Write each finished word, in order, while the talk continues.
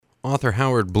Author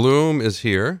Howard Blum is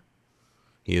here.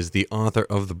 He is the author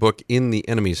of the book In the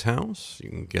Enemy's House. You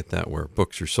can get that where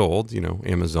books are sold,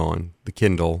 Amazon, the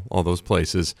Kindle, all those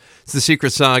places. It's the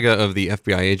secret saga of the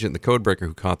FBI agent, the codebreaker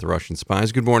who caught the Russian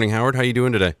spies. Good morning, Howard. How are you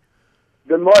doing today?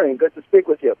 Good morning. Good to speak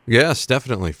with you. Yes,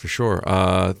 definitely, for sure.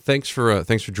 Thanks for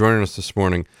joining us this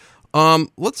morning.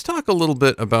 Let's talk a little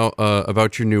bit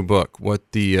about your new book,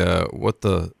 what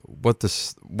that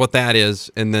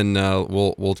is, and then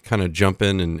we'll kind of jump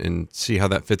in and see how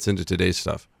that fits into today's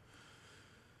stuff.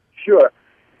 Sure.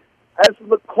 As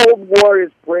the Cold War is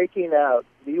breaking out,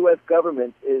 the U.S.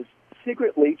 government is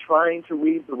secretly trying to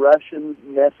read the Russian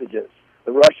messages,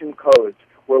 the Russian codes.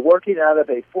 We're working out of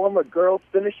a former girls'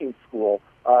 finishing school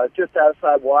just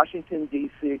outside Washington,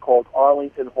 D.C., called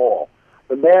Arlington Hall.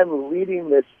 The man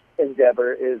leading this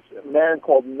endeavor is a man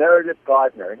called Meredith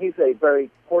Gardner. He's a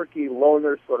very quirky,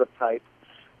 loner sort of type,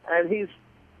 and he's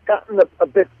gotten a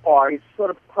bit far. He's sort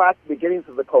of cracked the beginnings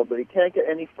of the code, but he can't get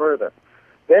any further.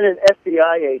 Then an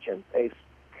FBI agent, a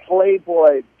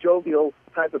playboy, jovial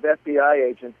type of FBI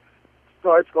agent,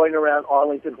 starts going around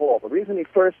Arlington Hall. The reason he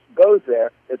first goes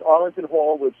there is Arlington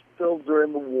Hall was filled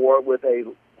during the war with a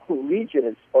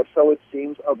legion, or so it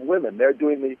seems, of women. They're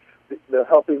doing the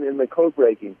helping in the code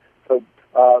breaking. So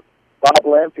Bob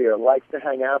Lamphere likes to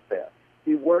hang out there.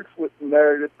 He works with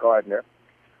Meredith Gardner,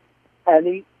 and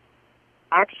he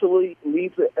actually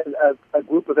leads a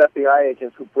group of FBI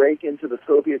agents who break into the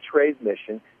Soviet trade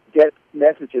mission, get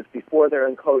messages before they're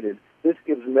encoded. This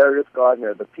gives Meredith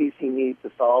Gardner the piece he needs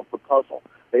to solve the puzzle.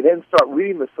 They then start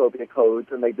reading the Soviet codes,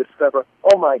 and they discover,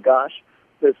 oh my gosh,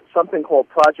 there's something called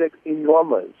Project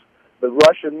Enormous. The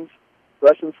Russian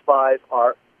spies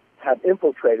have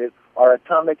infiltrated our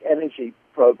atomic energy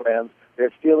programs.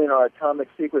 They're stealing our atomic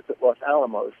secrets at Los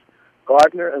Alamos.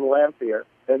 Gardner and Lamphere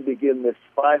then begin this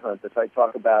spy hunt that I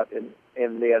talk about in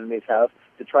The Enemy's House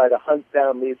to try to hunt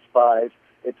down these spies.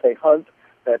 It's a hunt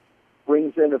that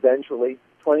brings in eventually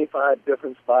 25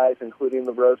 different spies, including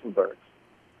the Rosenbergs.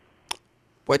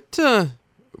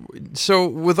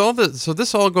 So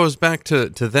this all goes back to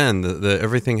then. The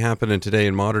everything happening today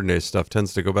in modern day stuff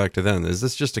tends to go back to then. Is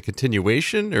this just a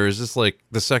continuation, or is this like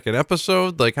the second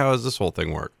episode? Like, how does this whole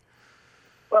thing work?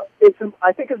 Well,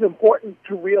 I think it's important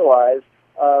to realize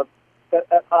that,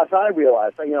 as I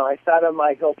realized, I sat on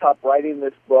my hilltop writing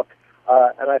this book,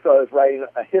 and I thought I was writing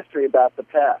a history about the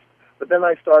past. But then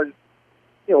I started,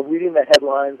 reading the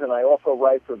headlines, and I also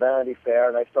write for Vanity Fair,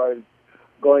 and I started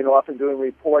going off and doing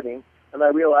reporting, and I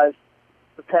realized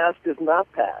the past is not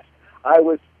past. I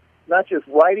was not just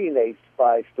writing a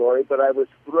spy story, but I was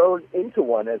thrown into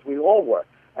one, as we all were.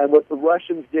 And what the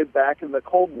Russians did back in the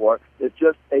Cold War is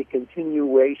just a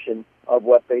continuation of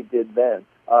what they did then.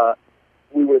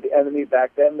 We were the enemy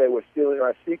back then. They were stealing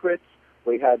our secrets.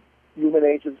 We had human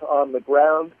agents on the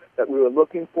ground that we were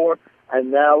looking for,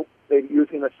 and now they're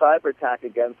using a cyber attack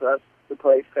against us to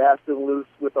play fast and loose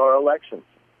with our elections.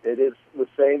 It is the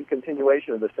same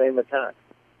continuation of the same attack.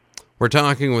 We're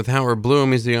talking with Howard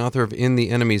Blum. He's the author of In the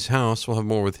Enemy's House. We'll have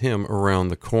more with him around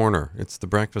the corner. It's The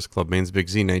Breakfast Club, Maine's Big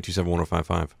Z,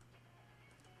 927-1055.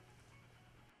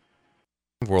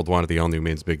 Worldwide at the all-new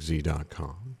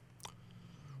mainsbigz.com.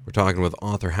 We're talking with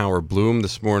author Howard Blum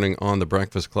this morning on The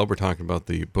Breakfast Club. We're talking about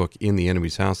the book In the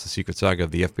Enemy's House, the secret saga of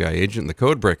the FBI agent and the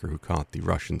codebreaker who caught the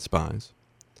Russian spies.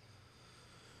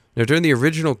 Now, during the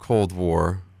original Cold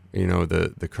War,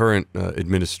 the current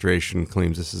administration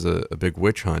claims this is a big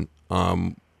witch hunt.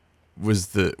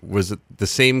 Was it the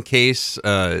same case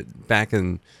back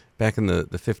in the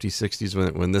 50s,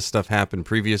 60s when this stuff happened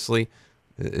previously?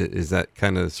 Is that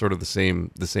kind of sort of the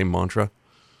same mantra?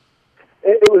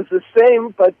 It was the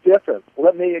same but different.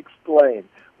 Let me explain.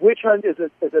 Witch hunt is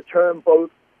a term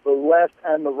both the left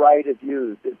and the right have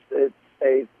used. It's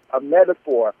a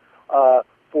metaphor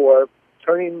for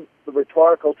turning the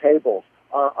rhetorical tables.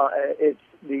 It's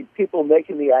the people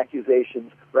making the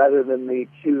accusations rather than the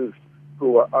accused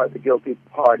who are the guilty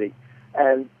party.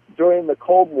 And during the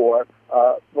Cold War,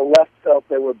 the left felt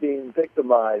they were being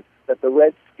victimized, that the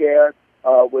Red Scare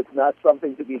was not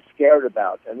something to be scared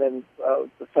about. And then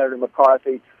Senator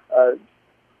McCarthy,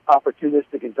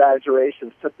 opportunistic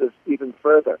exaggerations took this even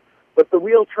further. But the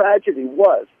real tragedy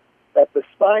was that the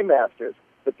spy masters,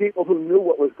 the people who knew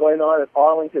what was going on at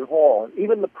Arlington Hall, and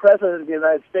even the President of the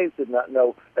United States did not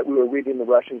know that we were reading the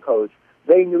Russian codes.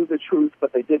 They knew the truth,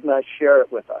 but they did not share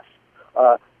it with us.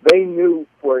 They knew,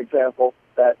 for example,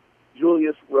 that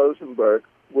Julius Rosenberg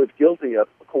was guilty of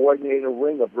coordinating a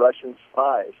ring of Russian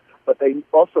spies, but they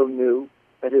also knew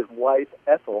that his wife,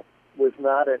 Ethel, was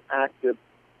not an active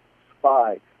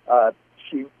spy.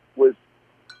 She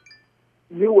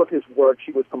knew of his work.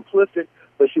 She was complicit,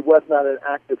 but she was not an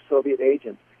active Soviet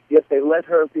agent. Yet they let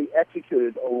her be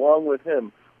executed along with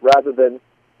him rather than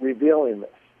revealing this.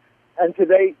 And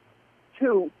today,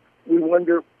 too, we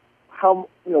wonder how,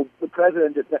 the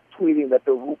president is tweeting that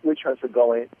the witch hunts are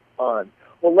going on.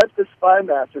 Well, let the spy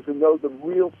masters who know the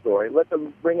real story, let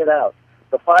them bring it out.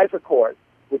 The FISA court,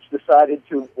 which decided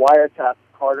to wiretap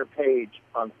Carter Page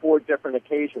on 4 different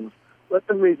occasions, let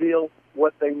them reveal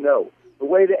what they know. The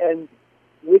way to end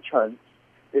witch hunts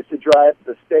is to drive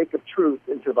the stake of truth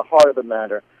into the heart of the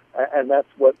matter, and that's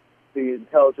what the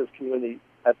intelligence community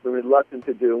has been reluctant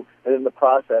to do, and in the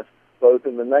process, both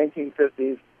in the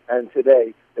 1950s and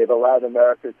today, they've allowed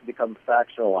America to become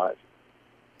factionalized.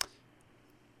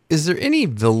 Is there any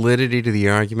validity to the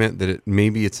argument that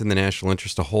maybe it's in the national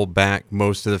interest to hold back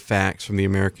most of the facts from the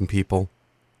American people?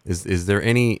 Is there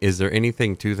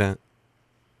anything to that?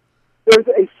 There's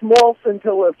a small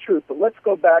scintilla of truth, but let's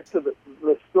go back to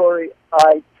the story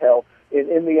I tell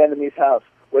in The Enemy's House,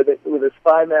 where the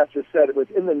spy master said it was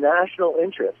in the national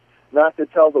interest not to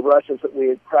tell the Russians that we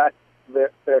had cracked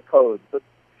their codes. But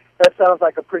that sounds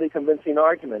like a pretty convincing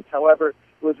argument. However,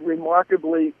 it was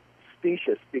remarkably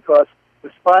specious because the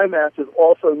spy masters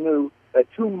also knew that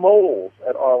 2 moles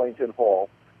at Arlington Hall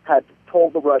had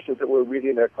told the Russians that we were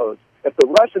reading their codes. If the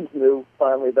Russians knew,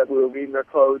 finally, that we were reading their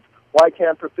codes, why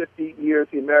can't for 50 years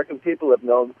the American people have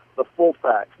known the full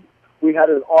facts? We had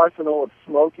an arsenal of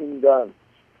smoking guns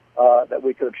that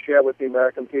we could have shared with the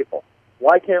American people.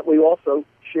 Why can't we also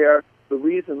share the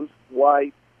reasons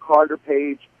why Carter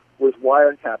Page was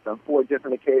wiretapped on 4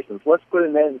 different occasions? Let's put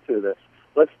an end to this.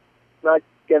 Let's not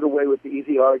get away with the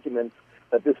easy arguments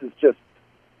that this is just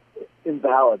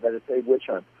invalid, that it's a witch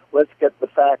hunt. Let's get the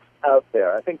facts out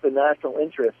there. I think the national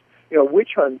interest,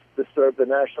 witch hunts disturb the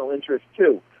national interest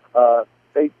too.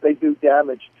 They do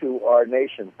damage to our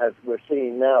nation, as we're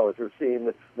seeing now, as we're seeing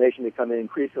the nation becoming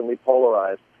increasingly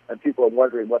polarized, and people are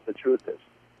wondering what the truth is.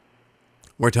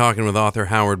 We're talking with author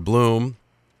Howard Blum.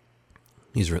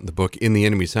 He's written the book In the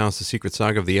Enemy's House, The Secret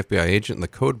Saga of the FBI Agent and the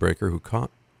Codebreaker Who Caught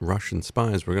Russian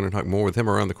Spies. We're going to talk more with him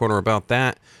around the corner about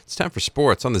that. It's time for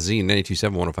sports on the Z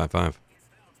 92.7 105.5.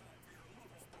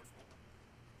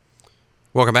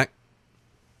 Welcome back.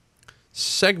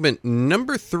 Segment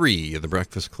number 3 of the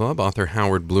Breakfast Club. Author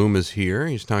Howard Blum is here.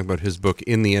 He's talking about his book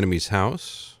In the Enemy's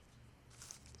House.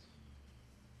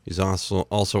 He's also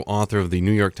author of the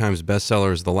New York Times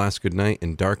bestsellers The Last Good Night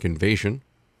and Dark Invasion.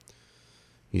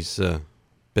 He's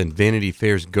been Vanity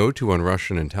Fair's go-to on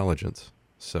Russian intelligence.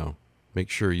 So make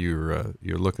sure you're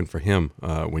looking for him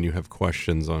when you have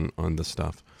questions on this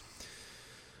stuff.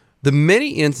 The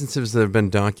many instances that have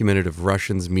been documented of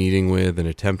Russians meeting with and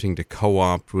attempting to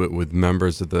co-opt with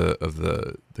members of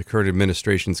the current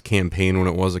administration's campaign when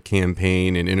it was a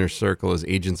campaign and inner circle as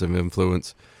agents of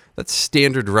influence, that's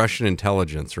standard Russian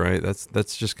intelligence, right?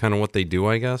 That's just kind of what they do,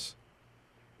 I guess?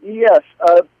 Yes,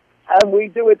 and we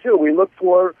do it too. We look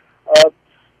for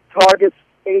targets,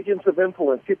 agents of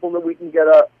influence, people that we can get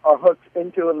our hooks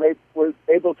into, and they were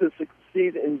able to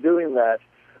succeed in doing that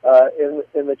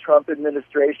in the Trump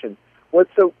administration. What's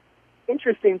so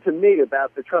interesting to me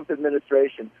about the Trump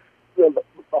administration, the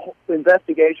whole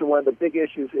investigation, one of the big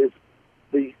issues is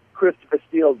the Christopher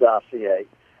Steele dossier.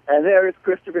 And there is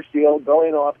Christopher Steele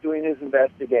going off doing his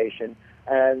investigation,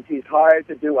 and he's hired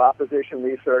to do opposition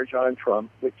research on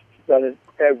Trump, which is done in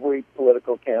every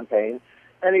political campaign,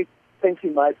 and he thinks he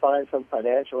might find some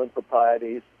financial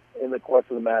improprieties in the course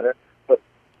of the matter. But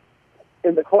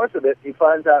in the course of it, he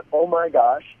finds out, oh my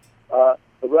gosh,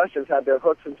 the Russians have their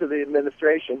hooks into the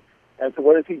administration, and so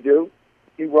what does he do?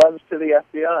 He runs to the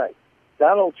FBI.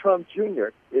 Donald Trump Jr.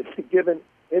 is given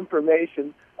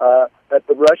information that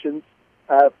the Russians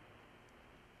have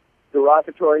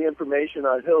derogatory information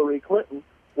on Hillary Clinton.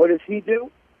 What does he do?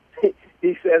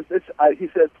 He says this. He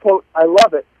says, "quote, I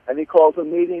love it," and he calls a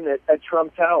meeting at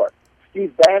Trump Tower.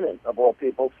 Steve Bannon, of all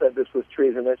people, said this was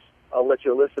treasonous. I'll let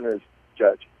your listeners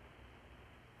judge.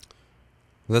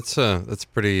 That's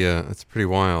pretty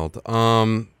wild.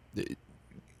 During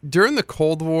the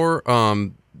Cold War,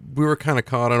 we were kind of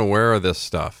caught unaware of this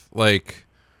stuff. Like,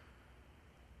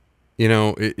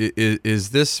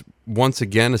 is this once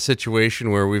again a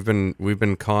situation where we've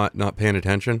been caught not paying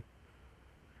attention?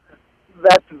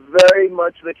 That's very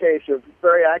much the case. You're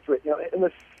very accurate. In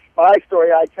the spy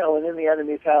story I tell in The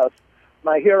Enemy's House,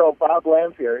 my hero Bob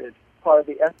Lamphere is part of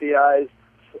the FBI's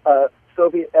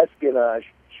Soviet espionage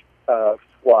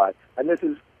squad, and this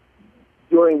is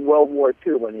during World War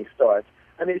II when he starts.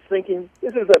 And he's thinking,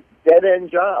 this is a dead-end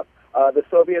job. The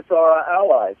Soviets are our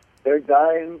allies. They're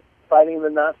dying fighting the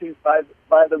Nazis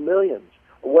by the millions.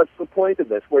 What's the point of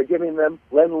this? We're giving them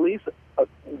Lend-Lease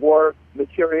war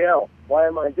materiel. Why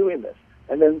am I doing this?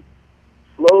 And then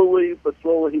slowly but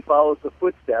slowly he follows the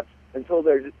footsteps until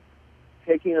they're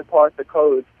taking apart the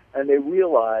codes, and they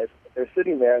realize they're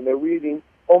sitting there and they're reading,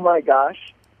 oh my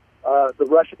gosh, the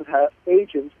Russians have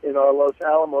agents in our Los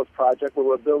Alamos project where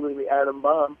we're building the atom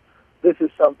bomb. This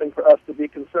is something for us to be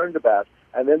concerned about.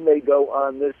 And then they go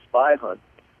on this spy hunt,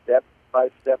 step by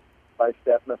step by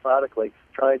step, methodically,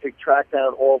 trying to track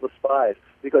down all the spies.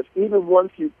 Because even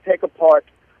once you take apart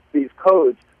these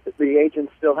codes, the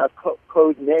agents still have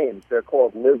code names. They're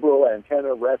called Liberal,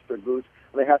 Antenna, Rest, or Goose,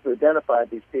 and they have to identify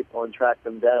these people and track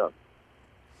them down.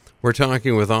 We're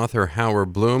talking with author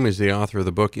Howard Blum. He's the author of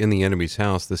the book In the Enemy's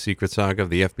House, The Secret Saga of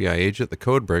the FBI Agent, the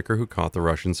Codebreaker Who Caught the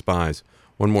Russian Spies.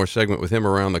 One more segment with him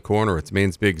around the corner. It's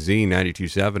Maine's Big Z,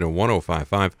 92.7 and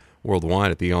 105.5 worldwide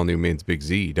at the all-new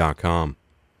mainsbigz.com.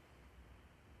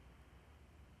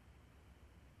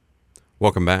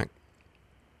 Welcome back.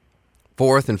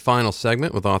 Fourth and final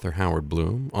segment with author Howard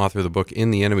Blum, author of the book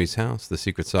In the Enemy's House, The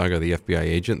Secret Saga of the FBI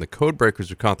Agent, the Codebreakers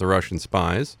Who Caught the Russian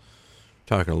Spies.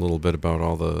 Talking a little bit about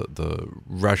all the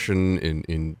Russian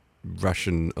in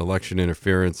Russian election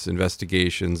interference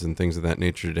investigations and things of that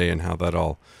nature today, and how that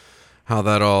all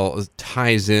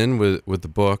ties in with the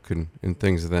book and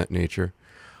things of that nature.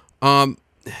 Now,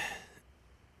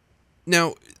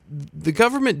 the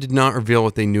government did not reveal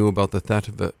what they knew about the theft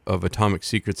of atomic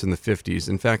secrets in the 50s.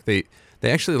 In fact, they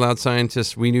actually allowed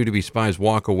scientists we knew to be spies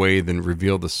walk away, then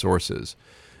reveal the sources.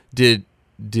 Did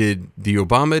the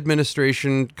Obama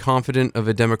administration, confident of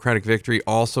a Democratic victory,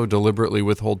 also deliberately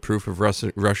withhold proof of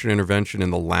Russian intervention in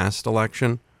the last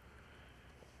election?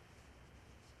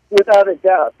 Without a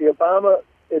doubt, the Obama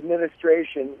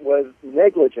administration was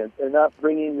negligent in not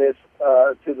bringing this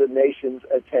to the nation's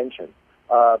attention.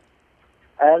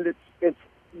 And it's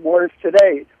worse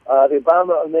today. The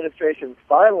Obama administration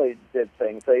finally did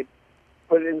things. They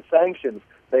put in sanctions.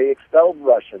 They expelled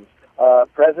Russians.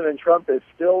 President Trump is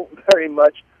still very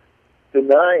much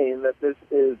denying that this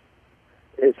is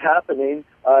happening.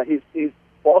 He's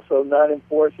also not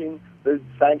enforcing the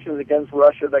sanctions against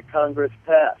Russia that Congress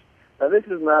passed. Now, this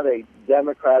is not a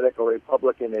Democratic or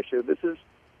Republican issue. This is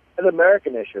an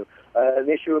American issue, an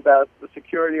issue about the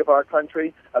security of our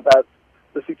country, about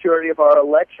the security of our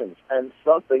elections, and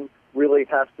something really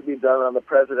has to be done on the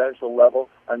presidential level.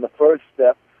 And the first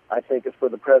step, I think, is for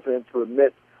the president to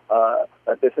admit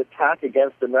that this attack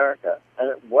against America, and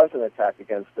it was an attack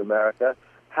against America,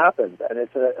 happened. And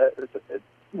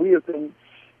we have been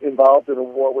involved in a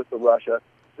war with Russia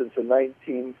since the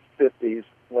 1950s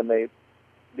when they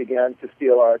began to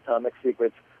steal our atomic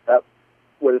secrets.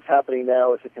 What is happening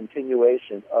now is a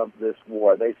continuation of this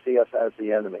war. They see us as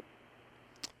the enemy.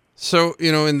 So,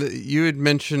 you had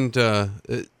mentioned,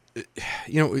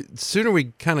 sooner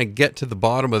we kind of get to the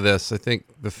bottom of this, I think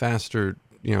the faster,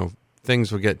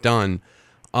 things will get done.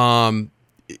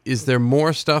 Is there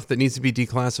more stuff that needs to be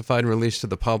declassified and released to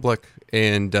the public,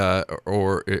 and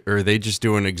or are they just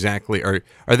doing exactly? Are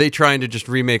they trying to just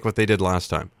remake what they did last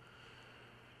time?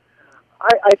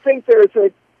 I think there's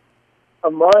a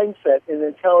mindset in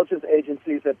intelligence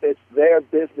agencies that it's their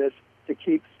business to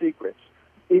keep secrets,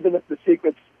 even if the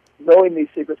secrets, knowing these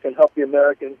secrets, can help the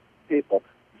American people.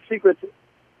 Secrets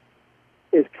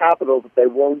is capital that they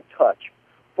won't touch.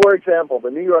 For example, the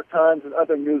New York Times and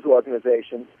other news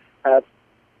organizations have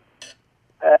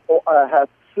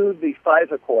sued the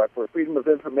FISA Court for Freedom of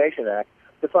Information Act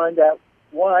to find out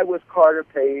why was Carter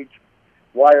Page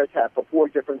wiretapped for 4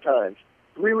 different times.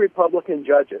 3 Republican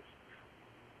judges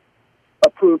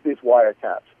approved these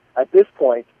wiretaps. At this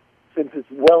point, since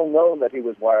it's well known that he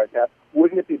was wiretapped,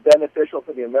 wouldn't it be beneficial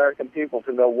for the American people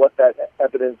to know what that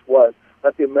evidence was?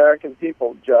 Let the American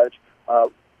people judge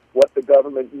what the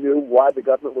government knew, why the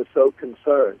government was so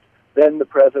concerned. Then the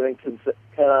president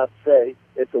cannot say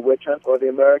it's a witch hunt, or the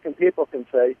American people can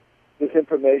say this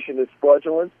information is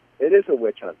fraudulent. It is a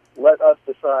witch hunt. Let us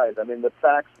decide. I mean, the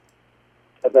facts,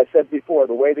 as I said before,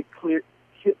 the way to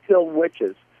kill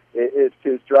witches is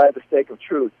to drive the stake of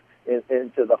truth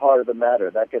into the heart of the matter.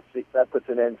 That puts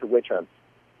an end to witch hunts.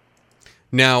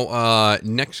 Now,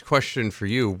 next question for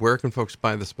you. Where can folks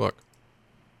buy this book?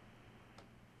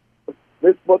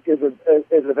 This book is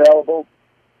available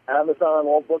Amazon,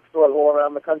 all bookstores all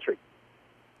around the country.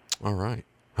 All right.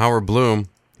 Howard Blum,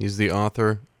 he's the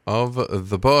author of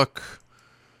the book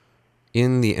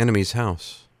In the Enemy's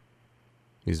House.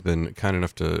 He's been kind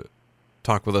enough to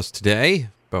talk with us today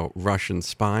about Russian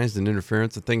spies and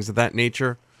interference and things of that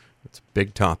nature. It's a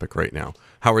big topic right now.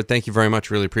 Howard, thank you very much.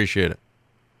 Really appreciate it.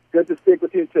 Good to speak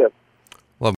with you, too.